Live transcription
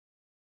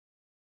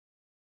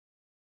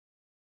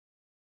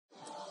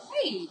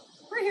Hey,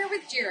 we're here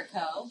with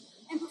Jericho,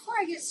 and before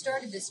I get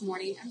started this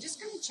morning, I'm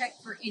just going to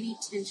check for any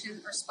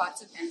tension or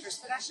spots of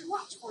interest that I should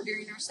watch for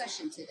during our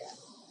session today.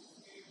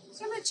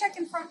 So I'm going to check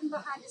in front and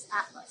behind his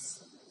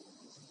atlas.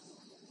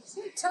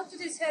 See, he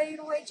tilted his head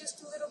away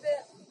just a little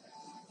bit.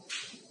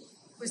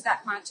 Was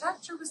that my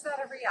touch or was that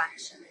a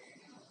reaction?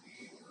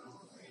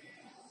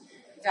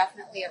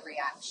 Definitely a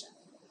reaction.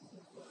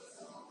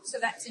 So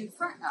that's in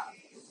front of.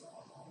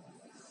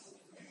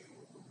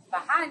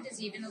 Behind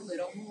is even a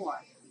little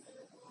more.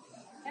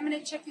 I'm going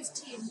to check his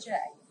T and J.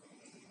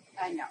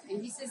 I know.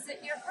 And he says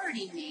that you're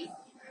hurting me.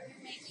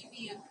 You're making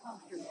me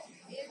uncomfortable.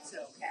 It's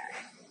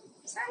okay.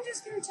 So I'm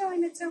just going to tell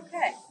him it's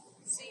okay.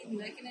 See him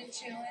licking and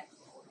chewing.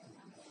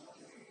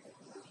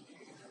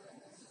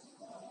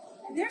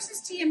 And there's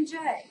his T and J.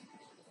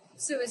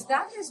 So is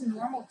that his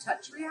normal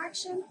touch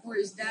reaction or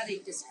is that a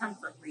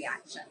discomfort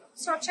reaction?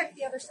 So I'll check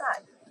the other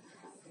side.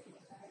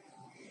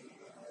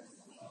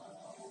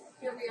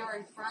 Here we are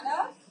in front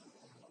of,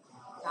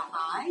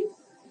 behind,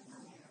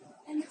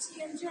 and the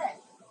T and J.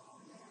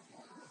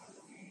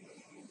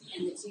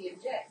 And the T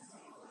and J.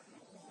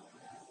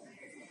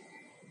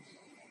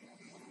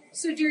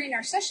 So during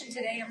our session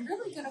today, I'm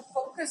really going to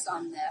focus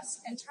on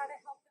this and try to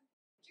help him.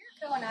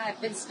 Jericho and I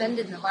have been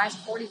spending the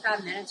last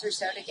 45 minutes or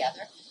so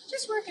together,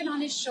 just working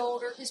on his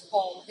shoulder, his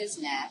pole, his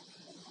neck.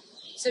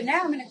 So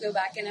now I'm going to go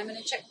back and I'm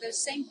going to check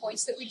those same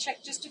points that we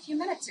checked just a few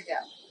minutes ago.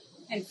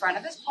 In front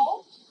of his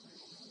pole,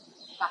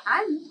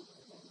 behind him,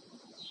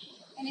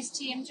 and his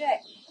T and J.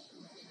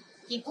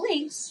 He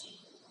blinks,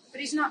 but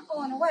he's not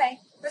pulling away.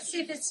 Let's see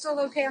if it's still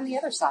okay on the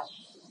other side.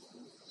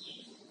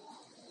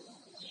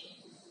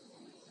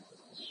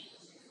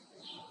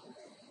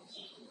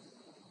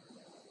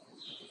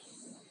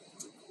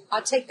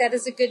 I'll take that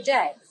as a good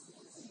day.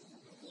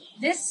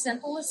 This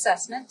simple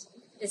assessment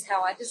is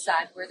how I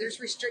decide where there's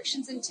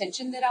restrictions and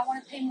tension that I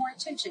want to pay more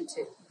attention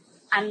to.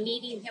 I'm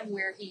meeting him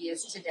where he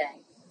is today.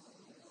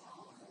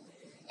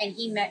 And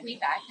he met me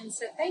back and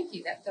said, thank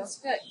you, that feels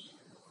good.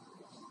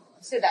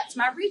 So that's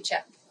my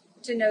recheck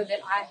to know that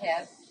I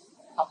have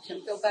helped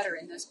him feel better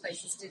in those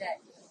places today.